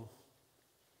 Number 1.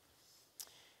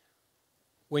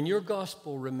 When your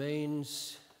gospel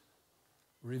remains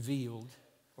revealed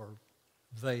or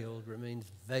veiled, remains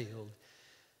veiled,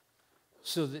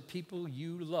 so that people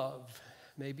you love,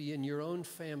 maybe in your own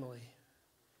family,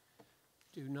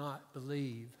 do not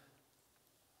believe,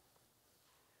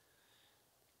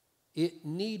 it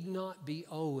need not be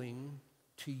owing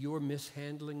to your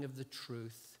mishandling of the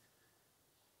truth.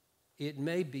 It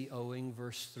may be owing,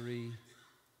 verse 3,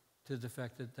 to the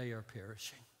fact that they are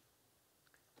perishing.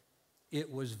 It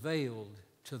was veiled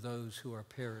to those who are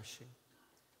perishing.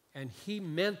 And he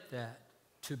meant that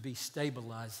to be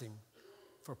stabilizing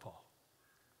for Paul.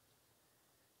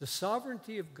 The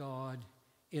sovereignty of God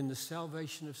in the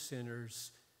salvation of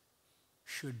sinners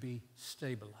should be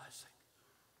stabilizing.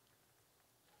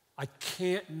 I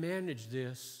can't manage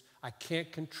this. I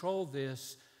can't control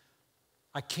this.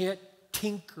 I can't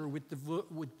tinker with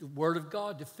the Word of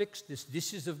God to fix this.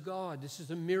 This is of God. This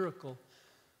is a miracle.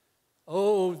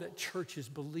 Oh, that churches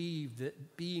believe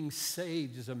that being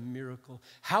saved is a miracle.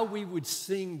 How we would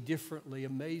sing differently,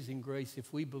 Amazing Grace,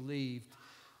 if we believed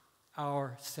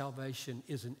our salvation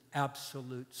is an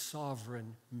absolute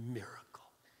sovereign miracle.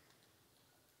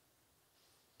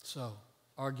 So,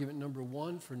 argument number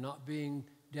 1 for not being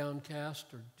downcast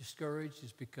or discouraged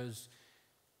is because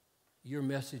your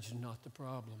message is not the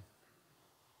problem.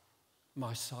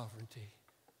 My sovereignty,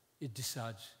 it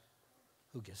decides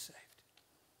who gets saved.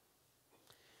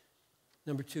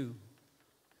 Number 2,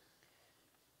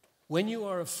 when you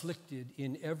are afflicted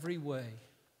in every way,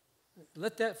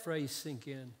 let that phrase sink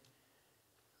in.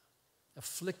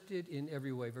 Afflicted in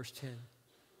every way, verse 10.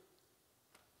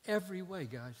 Every way,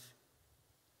 guys.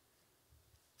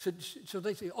 So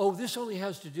they say, oh, this only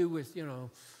has to do with,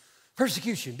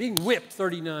 Persecution, being whipped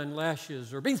 39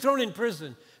 lashes, or being thrown in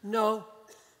prison. No,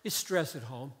 it's stress at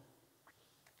home.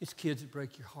 It's kids that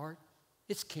break your heart.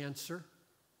 It's cancer.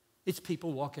 It's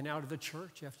people walking out of the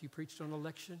church after you preached on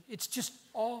election. It's just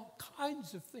all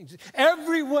kinds of things.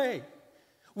 Every way.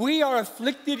 We are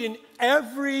afflicted in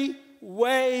every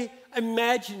way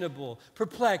imaginable.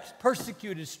 Perplexed,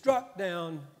 persecuted, struck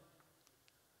down.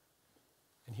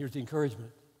 And here's the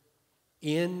encouragement.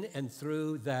 In and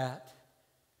through that,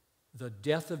 the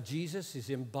death of Jesus is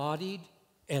embodied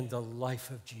and the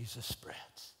life of Jesus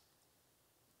spreads.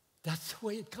 That's the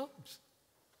way it comes.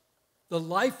 The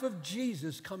life of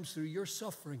Jesus comes through your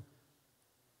suffering.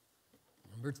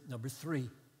 Number 3.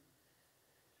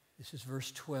 This is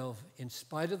verse 12. In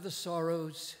spite of the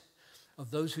sorrows of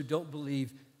those who don't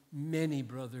believe, many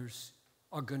brothers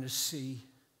are going to see.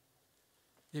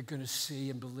 They're going to see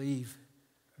and believe.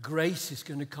 Grace is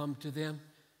going to come to them.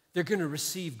 They're going to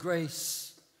receive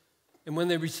grace. And when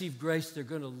they receive grace, they're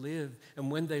going to live. And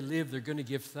when they live, they're going to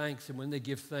give thanks. And when they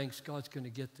give thanks, God's going to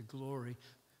get the glory.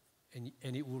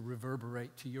 And it will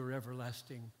reverberate to your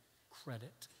everlasting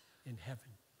credit in heaven.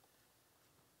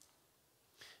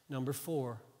 Number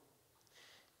 4,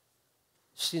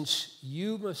 since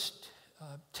you must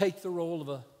take the role of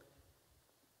a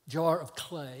jar of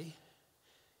clay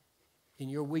in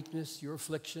your weakness, your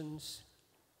afflictions,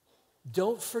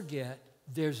 don't forget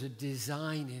there's a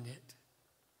design in it.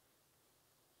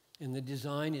 And the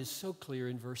design is so clear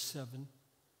in verse 7.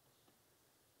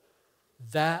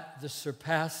 That the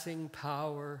surpassing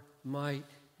power might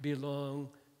belong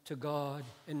to God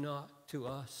and not to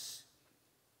us.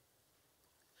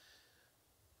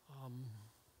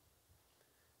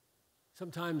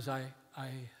 Sometimes when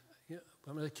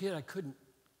I was a kid, I couldn't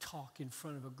talk in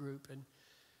front of a group,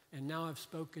 and now I've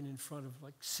spoken in front of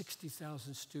like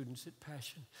 60,000 students at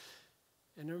Passion.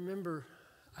 And I remember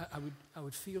I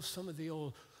would feel some of the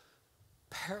old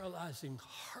paralyzing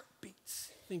heartbeats,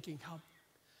 thinking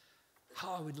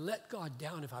how I would let God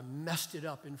down if I messed it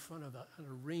up in front of an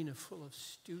arena full of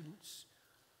students.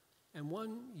 And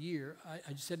one year,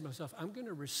 I said to myself, I'm going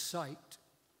to recite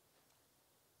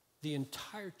the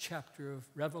entire chapter of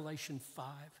Revelation 5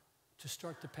 to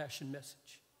start the Passion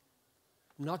message.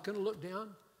 I'm not going to look down.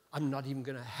 I'm not even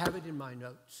going to have it in my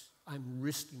notes. I'm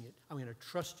risking it. I'm going to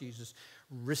trust Jesus.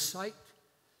 Recite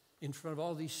in front of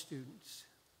all these students.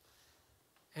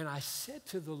 And I said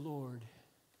to the Lord,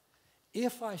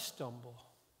 if I stumble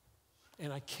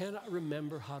and I cannot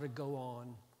remember how to go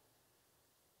on,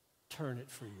 turn it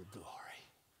for your glory.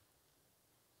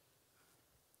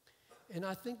 And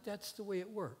I think that's the way it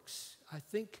works. I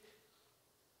think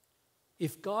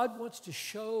if God wants to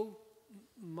show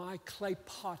my clay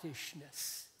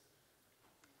pottishness,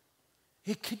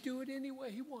 He could do it any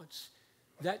way He wants.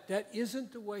 That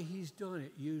isn't the way He's done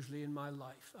it usually in my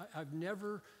life. I've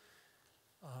never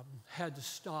had to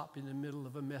stop in the middle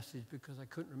of a message because I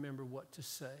couldn't remember what to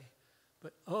say.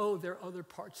 But there are other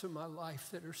parts of my life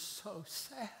that are so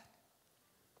sad.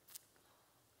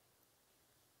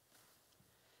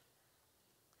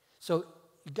 So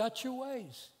you got your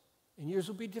ways, and yours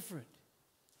will be different.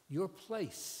 Your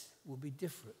place will be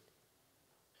different.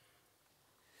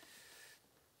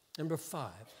 Number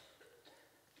 5,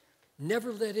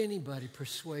 never let anybody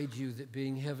persuade you that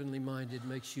being heavenly minded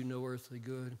makes you no earthly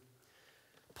good.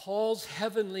 Paul's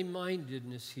heavenly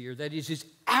mindedness here, that is his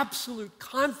absolute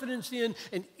confidence in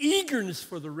and eagerness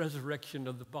for the resurrection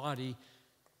of the body,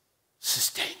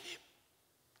 sustained him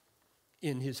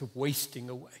in his wasting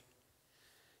away,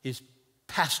 his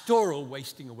pastoral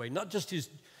wasting away, not just his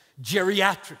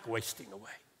geriatric wasting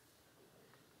away.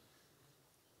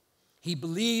 He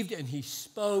believed and he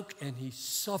spoke and he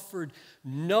suffered,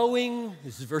 knowing,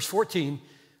 this is verse 14,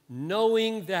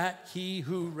 knowing that he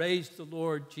who raised the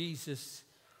Lord Jesus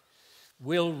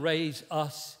will raise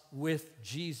us with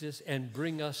Jesus and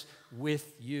bring us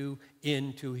with you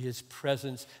into his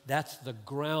presence. That's the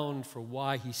ground for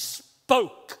why he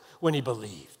spoke when he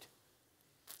believed.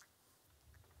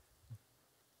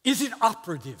 Is it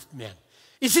operative, men?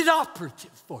 Is it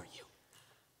operative for you?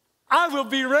 I will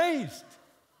be raised.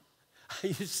 I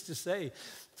used to say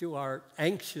to our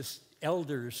anxious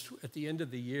elders at the end of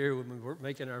the year when we were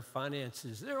making our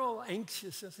finances, they're all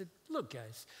anxious. I said, look,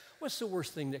 guys, what's the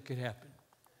worst thing that could happen?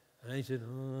 And they said,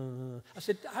 I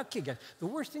said, okay, guys, the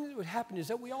worst thing that would happen is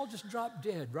that we all just drop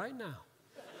dead right now.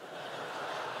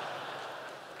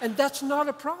 And that's not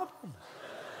a problem.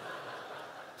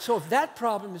 So if that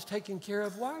problem is taken care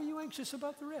of, why are you anxious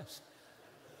about the rest?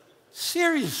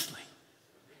 Seriously.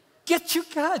 Get you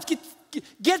guys,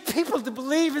 get people to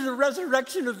believe in the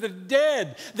resurrection of the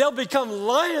dead. They'll become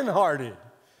lion-hearted.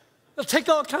 They'll take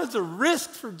all kinds of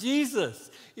risks for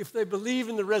Jesus if they believe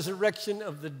in the resurrection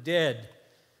of the dead.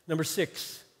 Number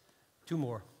 6, 2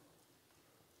 more.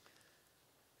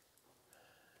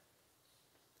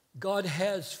 God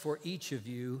has for each of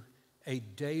you a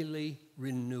daily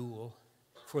renewal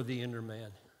for the inner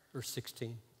man. Verse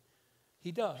 16.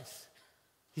 He does.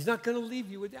 He's not going to leave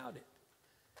you without it.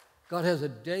 God has a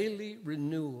daily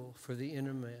renewal for the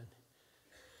inner man.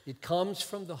 It comes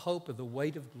from the hope of the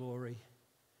weight of glory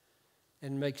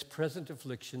and makes present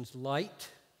afflictions light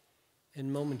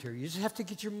and momentary. You just have to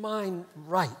get your mind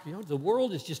right. You know, the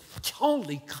world is just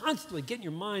totally, constantly getting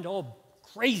your mind all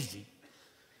crazy.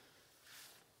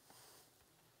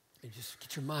 And just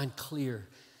get your mind clear.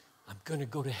 I'm going to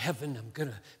go to heaven. I'm going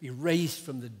to be raised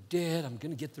from the dead. I'm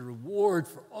going to get the reward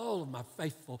for all of my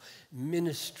faithful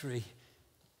ministry.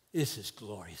 This is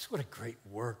glorious. What a great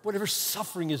work. Whatever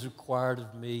suffering is required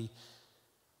of me.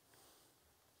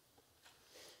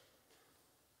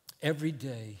 Every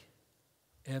day,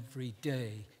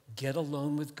 get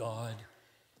alone with God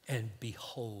and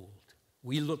behold.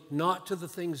 We look not to the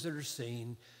things that are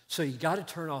seen, so you got to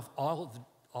turn off all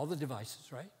the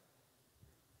devices, right?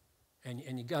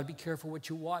 And you got to be careful what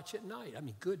you watch at night. I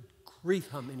mean, good grief,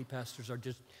 how many pastors are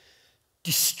just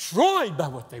destroyed by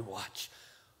what they watch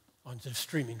on the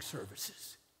streaming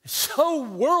services. It's so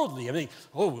worldly. I mean,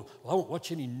 well, I won't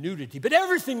watch any nudity, but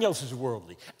everything else is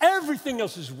worldly. Everything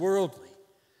else is worldly.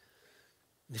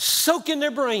 They soak in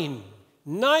their brain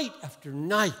night after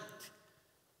night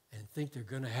and think they're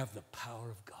going to have the power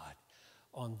of God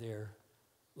on their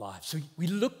lives. So we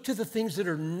look to the things that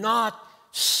are not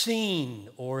seen,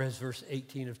 or as verse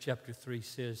 18 of chapter 3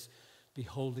 says,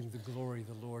 beholding the glory of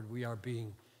the Lord, we are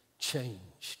being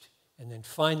changed. And then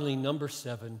finally, number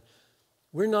 7,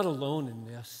 we're not alone in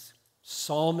this.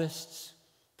 Psalmists,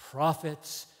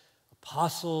 prophets,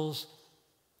 apostles,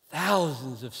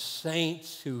 thousands of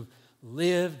saints who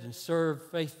lived and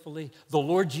served faithfully. The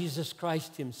Lord Jesus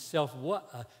Christ himself, what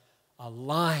a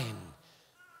line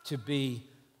to be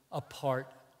a part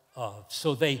of.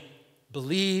 So they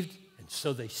believed, and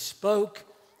so they spoke,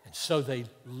 and so they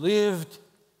lived,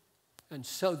 and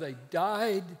so they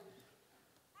died.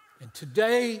 And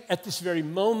today, at this very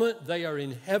moment, they are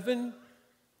in heaven,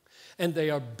 and they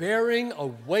are bearing a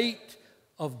weight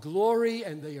of glory,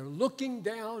 and they are looking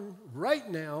down right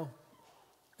now,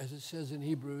 as it says in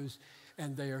Hebrews,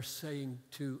 and they are saying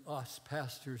to us,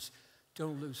 pastors,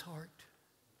 don't lose heart.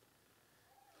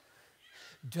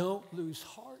 Don't lose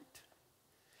heart.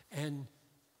 And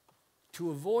to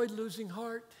avoid losing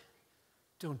heart,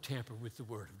 don't tamper with the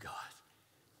Word of God.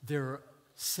 There are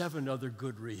 7 other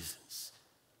good reasons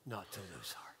not to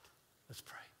lose heart. Let's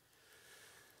pray.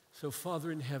 So,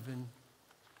 Father in heaven,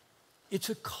 it's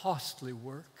a costly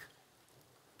work.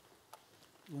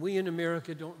 We in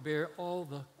America don't bear all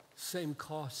the same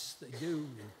costs they do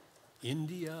in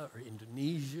India or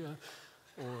Indonesia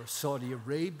or Saudi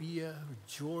Arabia or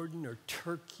Jordan or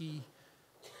Turkey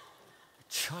or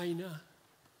China,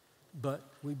 but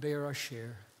we bear our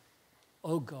share.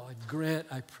 Oh God, grant,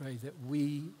 I pray, that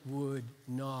we would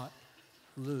not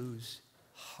lose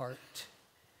heart.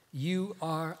 You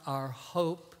are our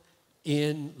hope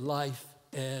in life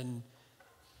and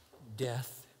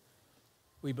death.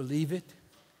 We believe it.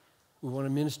 We want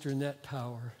to minister in that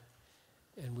power,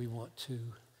 and we want to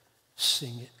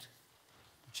sing it.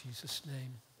 In Jesus'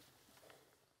 name.